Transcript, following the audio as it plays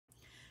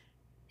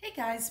Hey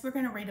guys, we're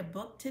going to read a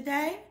book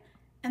today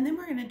and then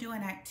we're going to do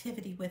an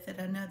activity with it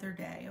another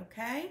day,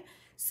 okay?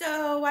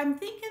 So I'm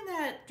thinking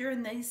that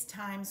during these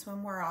times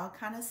when we're all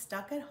kind of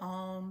stuck at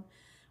home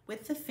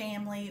with the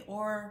family,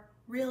 or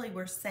really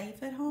we're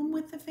safe at home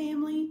with the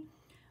family,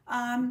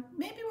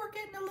 maybe we're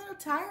getting a little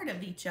tired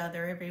of each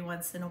other every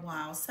once in a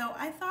while. So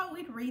I thought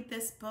we'd read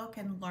this book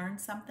and learn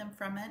something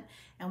from it,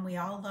 and we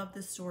all love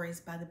the stories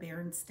by the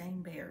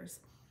Berenstain Bears.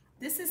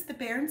 This is the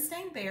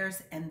Berenstain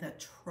Bears and the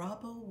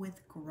Trouble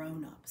with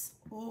Grownups.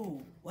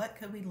 Ooh, what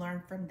could we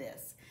learn from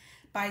this?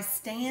 By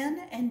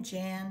Stan and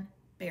Jan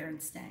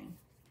Berenstain.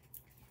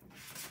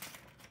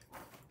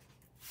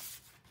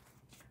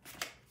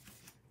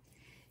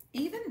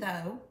 Even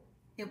though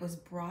it was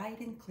bright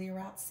and clear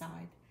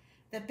outside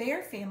the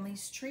Bear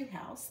family's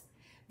treehouse,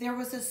 there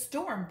was a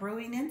storm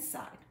brewing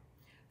inside.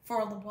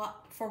 For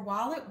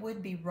while it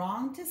would be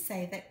wrong to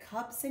say that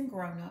cubs and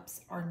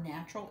grown-ups are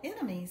natural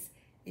enemies,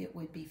 it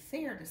would be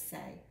fair to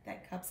say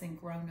that cubs and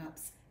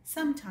grown-ups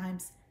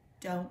sometimes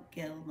don't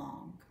get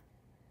along.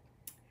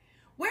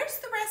 "Where's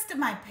the rest of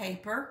my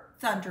paper?"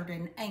 thundered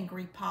an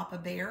angry Papa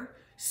Bear,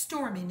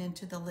 storming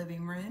into the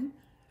living room.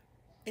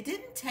 It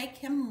didn't take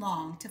him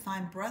long to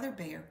find Brother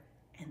Bear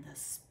in the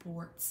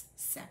sports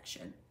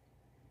section.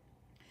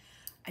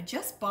 "I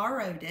just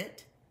borrowed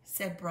it,"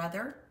 said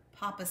Brother.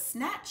 Papa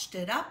snatched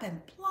it up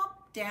and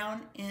plopped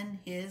down in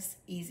his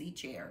easy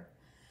chair.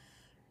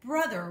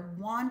 Brother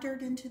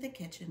wandered into the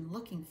kitchen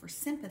looking for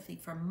sympathy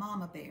from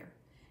Mama Bear.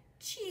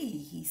 "Gee,"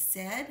 he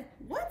said,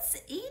 "what's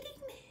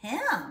eating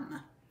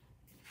him?"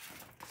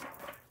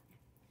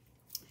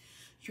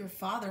 "Your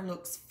father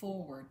looks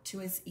forward to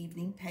his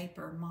evening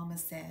paper," Mama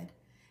said,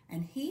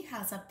 "and he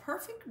has a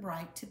perfect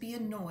right to be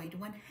annoyed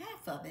when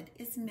half of it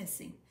is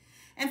missing.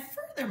 And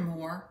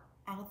furthermore,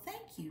 I'll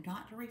thank you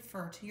not to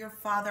refer to your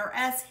father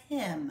as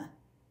him."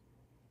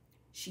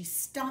 She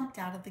stomped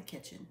out of the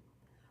kitchen.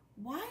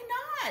 "Why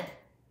not?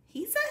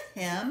 He's a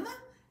him,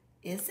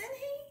 isn't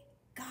he?"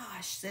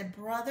 "Gosh," said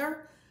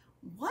Brother,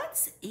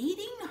 "what's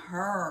eating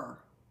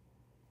her?"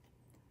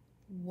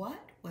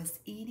 What was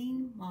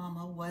eating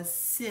Mama was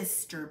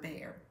Sister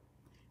Bear.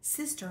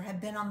 Sister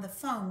had been on the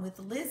phone with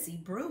Lizzie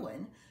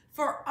Bruin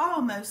for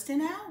almost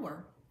an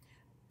hour.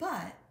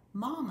 "But,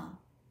 Mama,"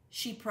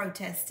 she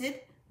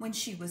protested when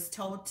she was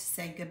told to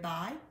say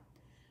goodbye.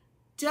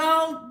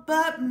 "Don't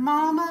but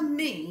Mama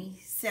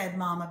me," said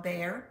Mama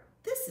Bear.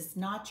 "This is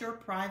not your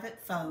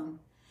private phone.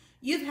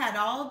 You've had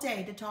all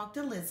day to talk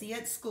to Lizzie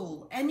at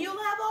school, and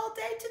you'll have all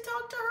day to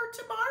talk to her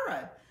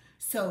tomorrow.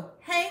 So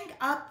hang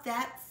up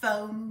that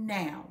phone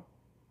now."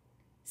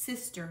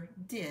 Sister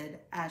did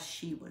as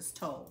she was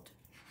told.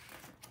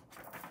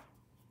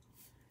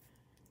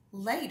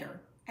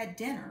 Later, at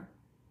dinner,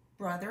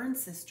 Brother and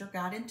Sister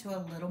got into a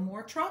little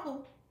more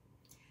trouble.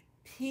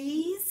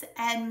 "Peas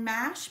and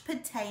mashed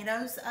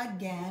potatoes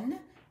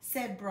again?"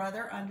 said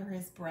Brother under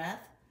his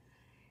breath.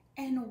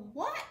 "And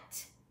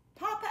what,"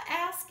 Papa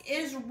asked,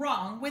 "is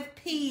wrong with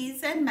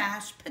peas and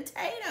mashed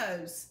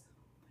potatoes?"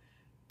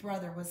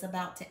 Brother was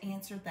about to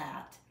answer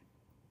that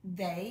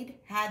they'd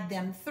had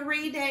them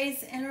 3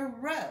 days in a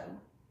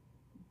row,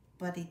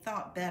 but he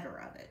thought better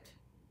of it.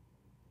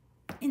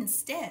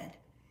 Instead,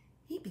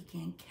 he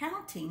began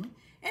counting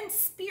and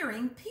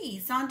spearing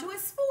peas onto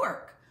his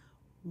fork.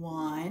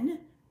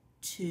 1,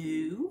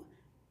 2,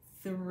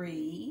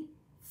 3,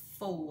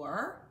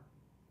 4.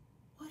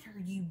 "What are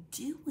you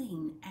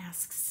doing?"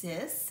 asked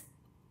Sis.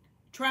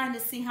 "Trying to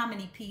see how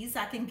many peas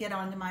I can get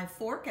onto my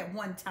fork at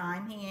one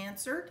time," he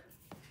answered.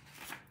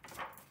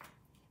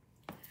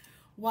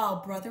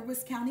 While Brother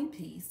was counting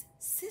peas,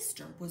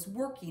 Sister was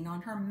working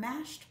on her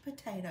mashed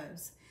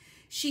potatoes.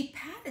 She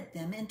patted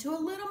them into a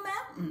little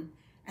mountain,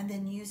 and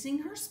then using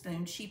her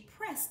spoon, she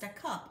pressed a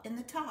cup in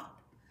the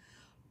top.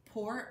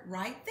 "Pour it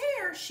right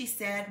there," she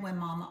said when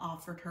Mama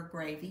offered her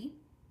gravy.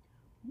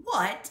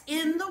 "What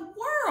in the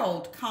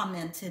world?"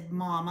 commented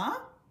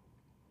Mama.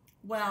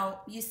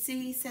 "Well, you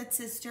see," said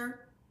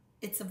Sister,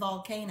 "it's a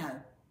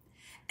volcano,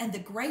 and the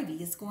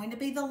gravy is going to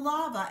be the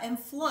lava and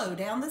flow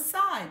down the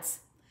sides."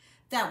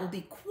 "That will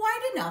be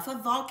quite enough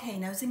of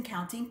volcanoes and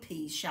counting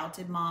peas,"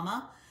 shouted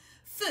Mama.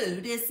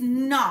 "Food is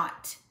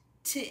not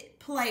to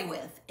play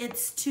with,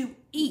 it's to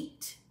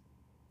eat."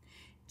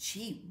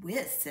 "Gee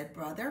whiz," said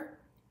Brother,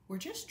 "we're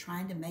just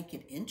trying to make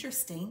it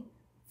interesting."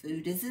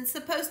 "Food isn't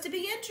supposed to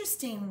be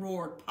interesting,"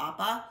 roared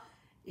Papa.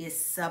 "It's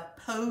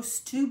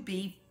supposed to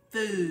be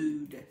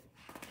food."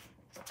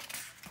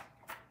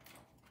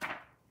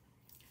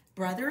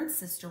 Brother and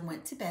Sister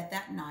went to bed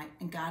that night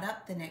and got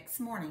up the next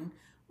morning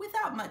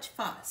without much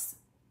fuss.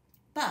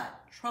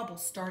 But trouble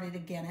started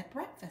again at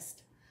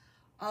breakfast.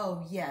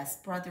 "Oh yes,"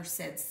 Brother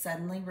said,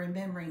 suddenly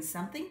remembering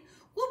something.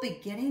 "We'll be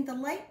getting the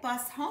late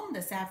bus home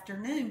this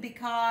afternoon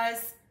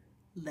because—"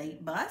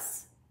 "Late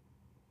bus?"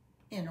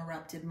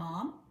 interrupted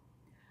Mom.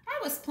 "I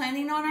was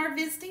planning on our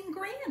visiting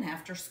Gran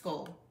after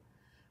school."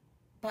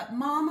 "But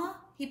Mama,"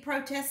 he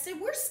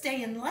protested, "we're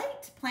staying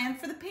late to plan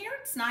for the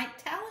Parents' Night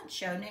talent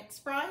show next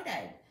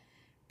Friday."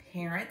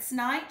 "Parents'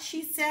 Night?"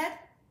 she said.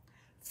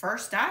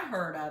 "First I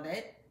heard of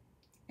it."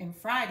 And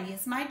Friday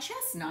is my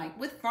chess night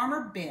with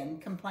Farmer Ben,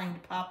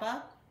 complained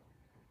Papa.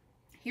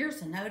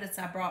 Here's a notice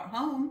I brought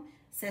home,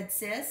 said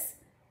Sis,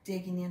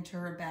 digging into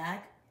her bag.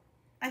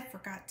 I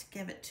forgot to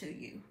give it to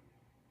you.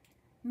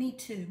 Me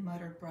too,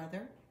 muttered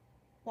Brother.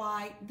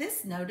 Why,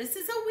 this notice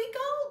is a week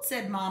old,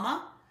 said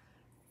Mama.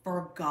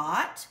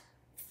 Forgot?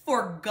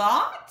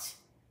 Forgot?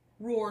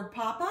 Roared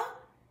Papa.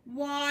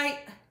 Why,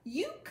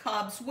 you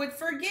cubs would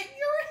forget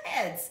your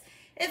heads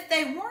if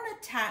they weren't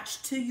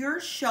attached to your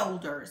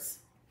shoulders.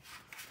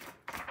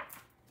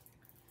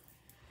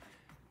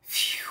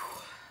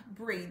 Phew,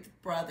 breathed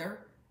Brother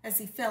as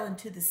he fell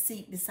into the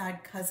seat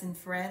beside Cousin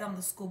Fred on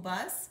the school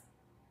bus.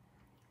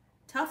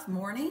 Tough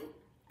morning?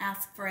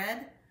 Asked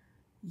Fred.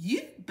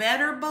 You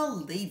better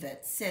believe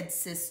it, said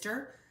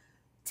Sister,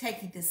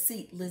 taking the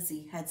seat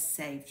Lizzie had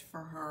saved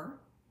for her.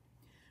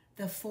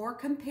 The four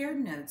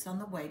compared notes on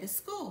the way to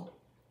school.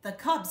 The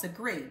cubs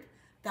agreed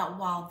that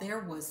while there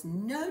was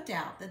no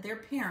doubt that their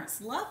parents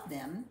loved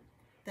them,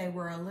 they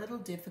were a little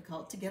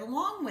difficult to get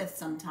along with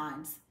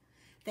sometimes.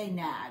 They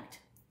nagged,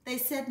 they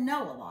said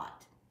no a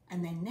lot,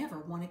 and they never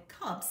wanted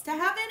cubs to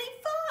have any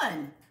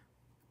fun.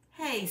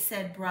 Hey,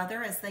 said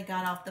Brother as they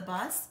got off the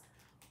bus,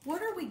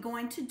 what are we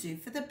going to do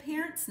for the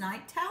Parents'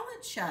 Night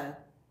talent show?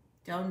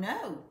 Don't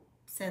know,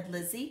 said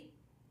Lizzie.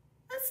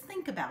 Let's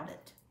think about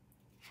it.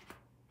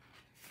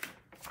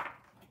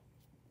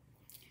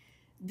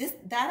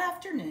 That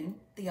afternoon,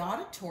 the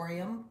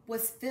auditorium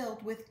was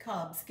filled with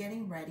cubs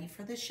getting ready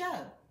for the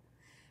show.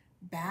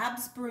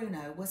 Babs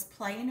Bruno was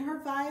playing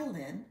her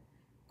violin.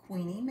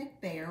 Queenie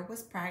McBear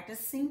was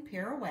practicing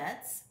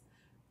pirouettes.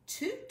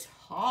 Too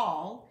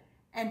Tall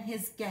and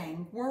his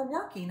gang were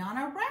working on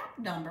a rap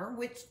number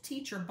which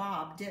Teacher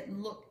Bob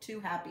didn't look too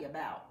happy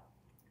about.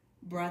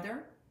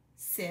 Brother,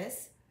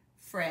 Sis,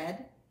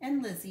 Fred,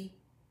 and Lizzie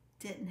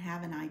didn't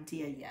have an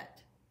idea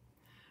yet.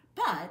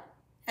 But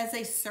as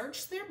they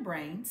searched their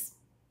brains,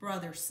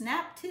 Brother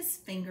snapped his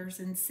fingers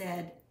and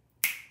said,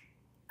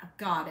 I've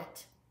got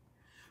it.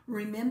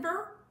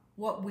 Remember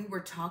what we were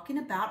talking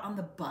about on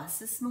the bus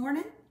this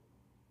morning?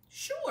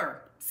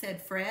 Sure,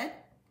 said Fred.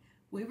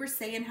 We were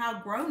saying how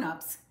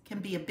grown-ups can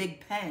be a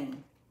big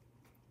pain.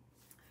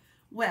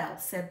 Well,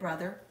 said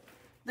Brother,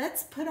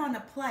 let's put on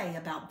a play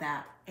about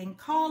that and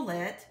call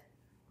it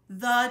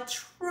The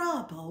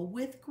Trouble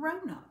with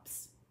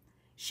Grown-ups,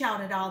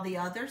 shouted all the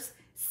others.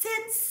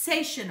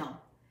 Sensational,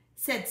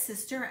 said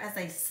Sister as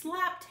they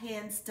slapped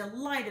hands,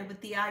 delighted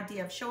with the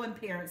idea of showing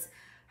parents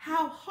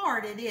how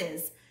hard it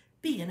is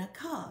being a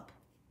cub.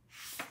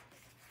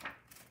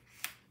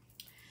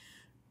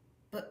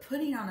 But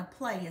putting on a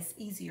play is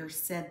easier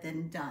said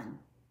than done.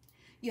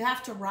 You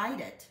have to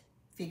write it,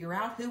 figure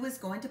out who is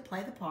going to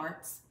play the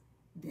parts,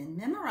 then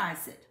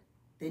memorize it.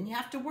 Then you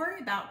have to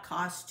worry about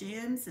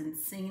costumes and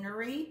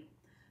scenery.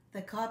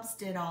 The cubs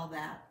did all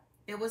that.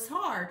 It was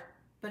hard,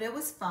 but it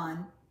was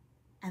fun,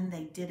 and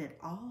they did it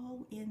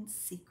all in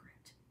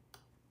secret.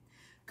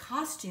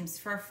 Costumes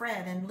for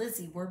Fred and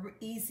Lizzie were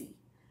easy.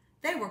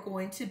 They were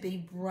going to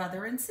be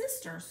brother and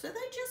sister, so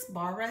they just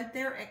borrowed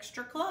their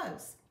extra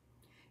clothes.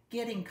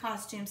 Getting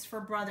costumes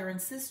for brother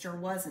and sister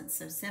wasn't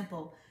so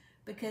simple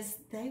because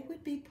they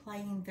would be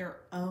playing their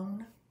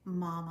own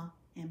mama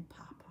and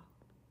papa.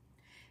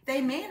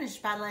 They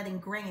managed by letting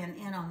Gran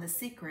in on the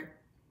secret.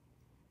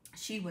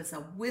 She was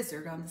a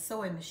wizard on the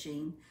sewing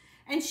machine,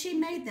 and she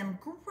made them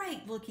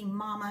great-looking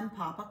mama and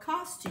papa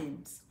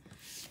costumes.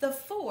 The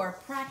four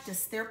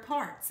practiced their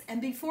parts,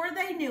 and before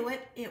they knew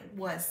it, it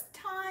was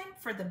time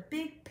for the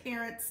big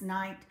Parents'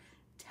 Night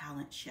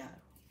talent show.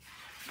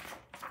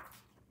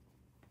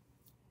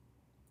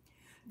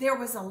 There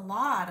was a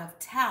lot of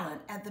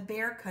talent at the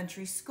Bear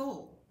Country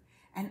School,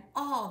 and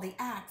all the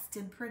acts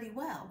did pretty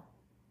well.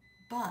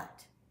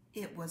 But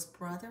it was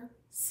Brother,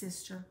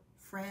 Sister,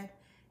 Fred,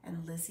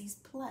 and Lizzie's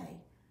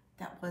play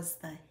that was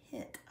the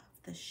hit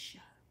of the show.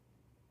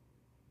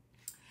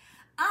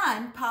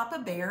 I'm Papa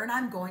Bear, and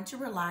I'm going to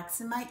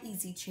relax in my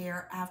easy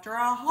chair after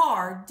a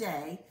hard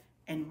day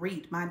and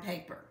read my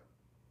paper.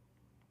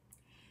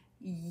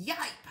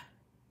 Yipe!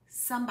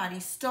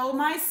 Somebody stole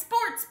my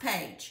sports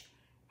page.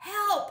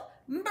 Help!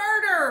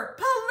 Murder!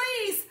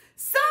 Police!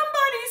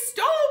 Somebody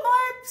stole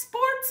my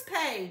sports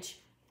page.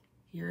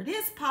 Here it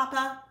is,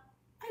 Papa.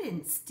 I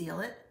didn't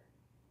steal it.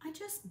 I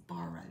just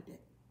borrowed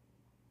it.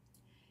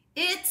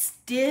 It's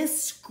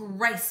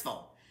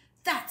disgraceful.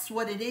 That's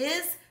what it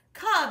is.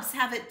 Cubs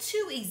have it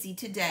too easy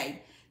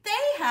today.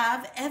 They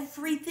have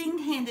everything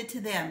handed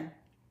to them.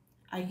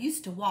 I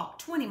used to walk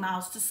 20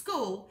 miles to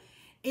school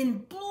in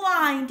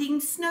blinding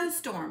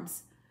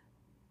snowstorms.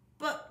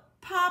 But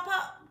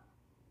Papa,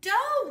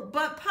 don't,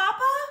 but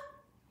Papa.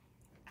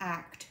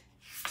 Act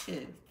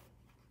 2.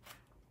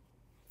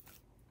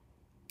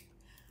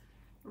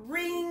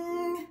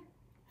 Ring.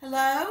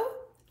 Hello?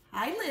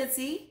 Hi,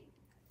 Lizzie.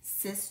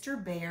 Sister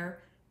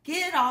Bear,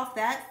 get off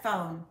that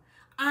phone.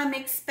 I'm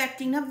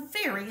expecting a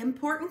very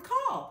important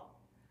call.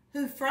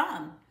 Who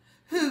from?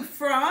 Who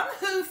from?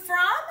 Who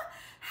from?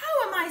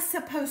 How am I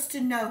supposed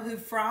to know who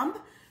from?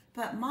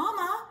 But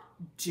Mama,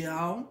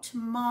 don't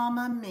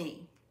mama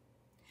me.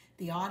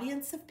 The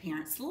audience of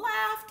parents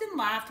laughed and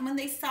laughed when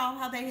they saw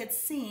how they had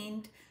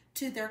seemed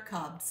to their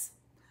cubs.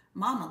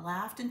 Mama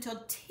laughed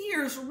until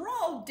tears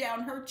rolled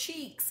down her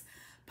cheeks.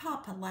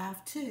 Papa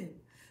laughed too,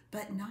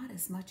 but not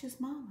as much as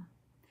Mama.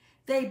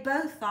 They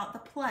both thought the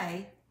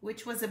play,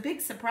 which was a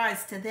big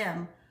surprise to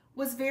them,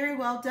 was very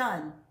well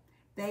done.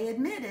 They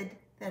admitted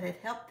that it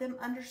helped them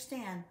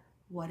understand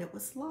what it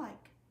was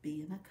like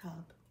being a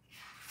cub.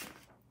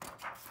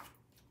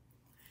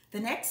 The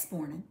next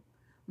morning,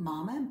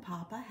 Mama and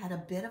Papa had a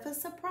bit of a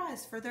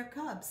surprise for their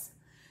cubs.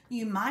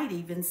 You might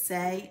even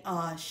say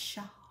a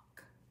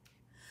shock.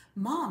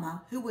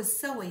 Mama, who was a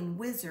sewing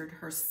wizard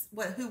herself,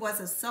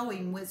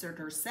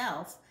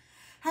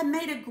 had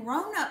made a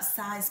grown-up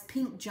size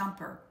pink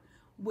jumper.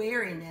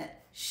 Wearing it,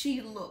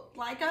 she looked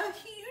like a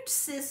huge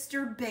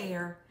sister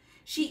bear.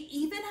 She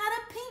even had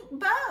a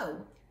pink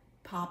bow.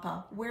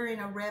 Papa, wearing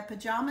a red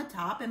pajama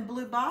top and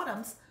blue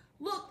bottoms,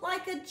 looked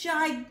like a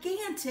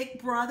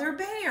gigantic brother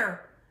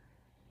bear.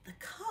 The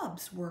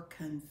cubs were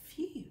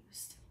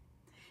confused.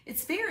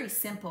 It's very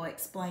simple,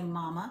 explained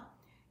Mama.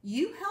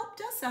 You helped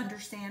us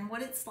understand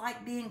what it's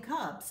like being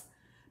cubs.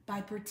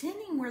 By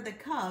pretending we're the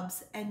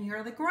cubs and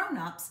you're the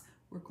grown-ups,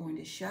 we're going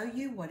to show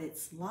you what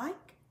it's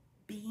like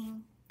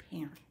being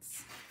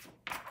parents.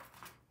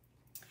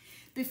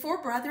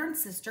 Before brother and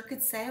sister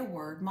could say a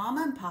word,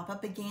 Mama and Papa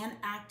began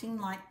acting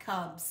like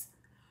cubs.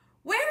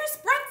 "Where's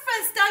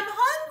breakfast? I'm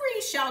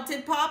hungry,"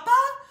 shouted Papa.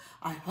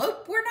 "I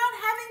hope we're not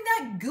having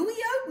that gooey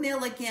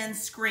oatmeal again,"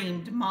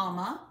 screamed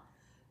Mama.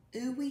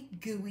 "Ooey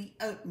gooey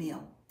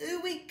oatmeal,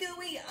 ooey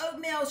gooey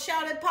oatmeal,"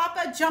 shouted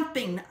Papa,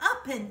 jumping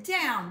up and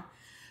down.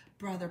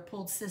 Brother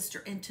pulled sister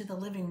into the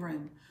living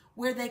room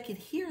where they could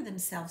hear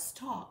themselves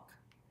talk.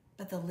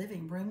 But the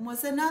living room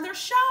was another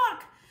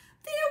shock.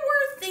 There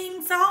were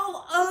things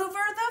all over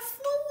the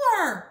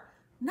floor.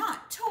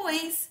 Not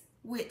toys,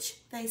 which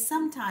they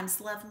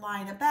sometimes left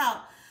lying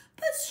about,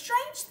 but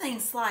strange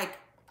things like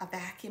a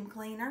vacuum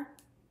cleaner,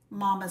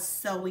 Mama's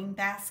sewing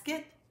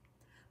basket,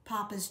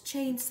 Papa's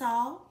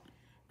chainsaw,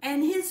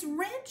 and his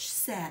wrench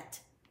set.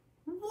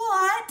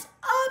 What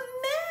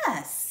a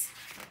mess!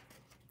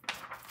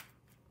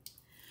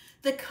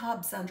 The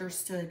cubs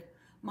understood.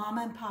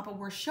 Mama and Papa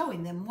were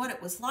showing them what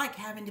it was like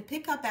having to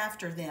pick up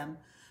after them.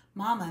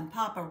 Mama and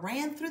Papa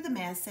ran through the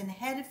mess and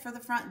headed for the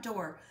front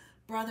door.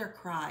 Brother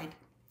cried,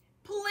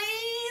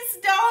 "Please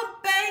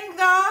don't bang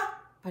the..."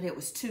 But it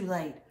was too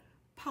late.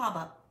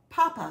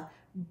 Papa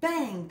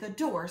banged the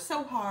door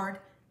so hard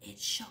it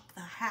shook the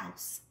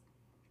house.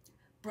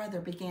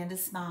 Brother began to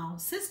smile.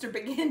 Sister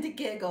began to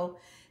giggle.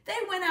 They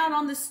went out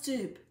on the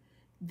stoop.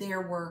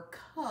 There were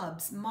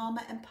cubs,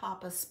 Mama and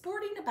Papa,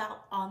 sporting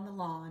about on the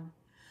lawn.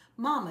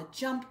 Mama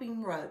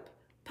jumping rope,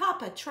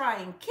 Papa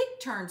trying kick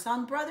turns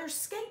on Brother's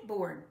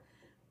skateboard.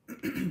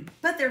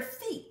 But their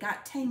feet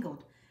got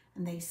tangled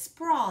and they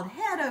sprawled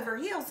head over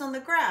heels on the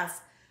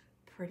grass.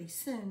 Pretty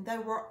soon they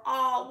were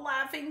all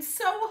laughing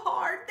so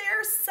hard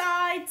their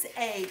sides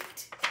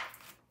ached.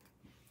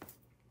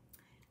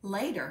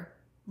 Later,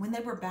 when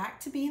they were back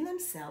to being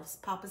themselves,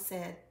 Papa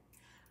said,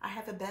 "I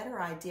have a better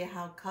idea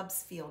how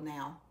cubs feel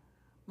now."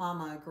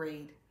 Mama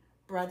agreed.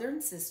 Brother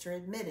and sister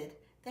admitted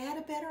they had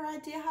a better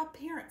idea how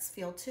parents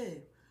feel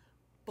too.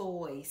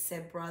 "Boy,"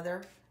 said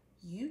Brother,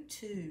 "you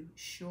two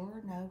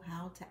sure know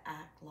how to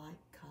act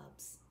like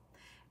cubs."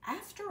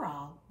 "After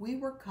all, we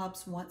were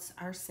cubs once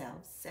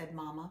ourselves," said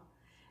Mama.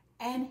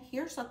 "And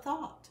here's a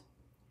thought.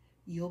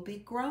 You'll be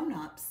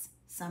grown-ups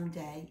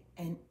someday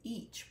and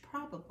each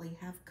probably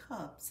have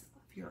cubs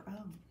of your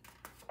own."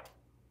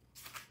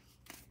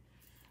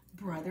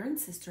 Brother and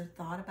sister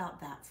thought about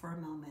that for a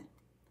moment.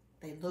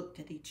 They looked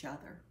at each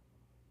other.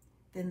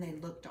 Then they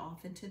looked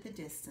off into the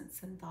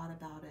distance and thought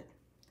about it.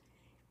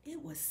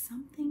 It was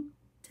something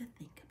to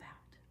think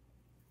about.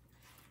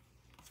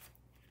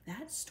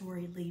 That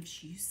story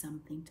leaves you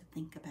something to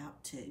think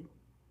about too.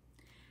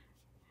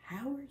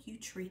 How are you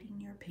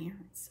treating your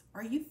parents?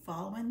 Are you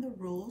following the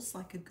rules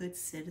like a good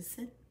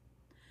citizen?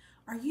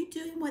 Are you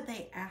doing what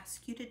they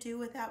ask you to do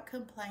without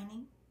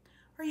complaining?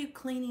 Are you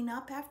cleaning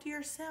up after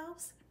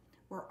yourselves?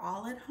 We're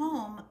all at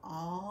home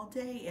all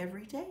day,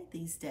 every day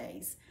these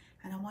days.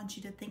 And I want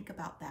you to think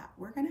about that.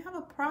 We're going to have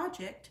a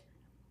project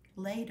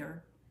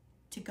later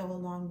to go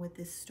along with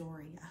this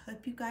story. I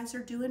hope you guys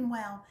are doing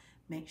well.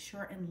 Make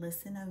sure and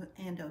listen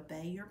and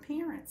obey your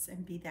parents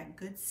and be that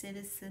good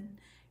citizen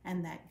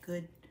and that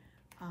good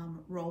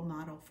role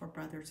model for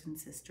brothers and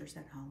sisters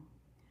at home.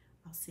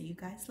 I'll see you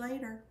guys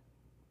later.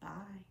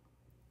 Bye.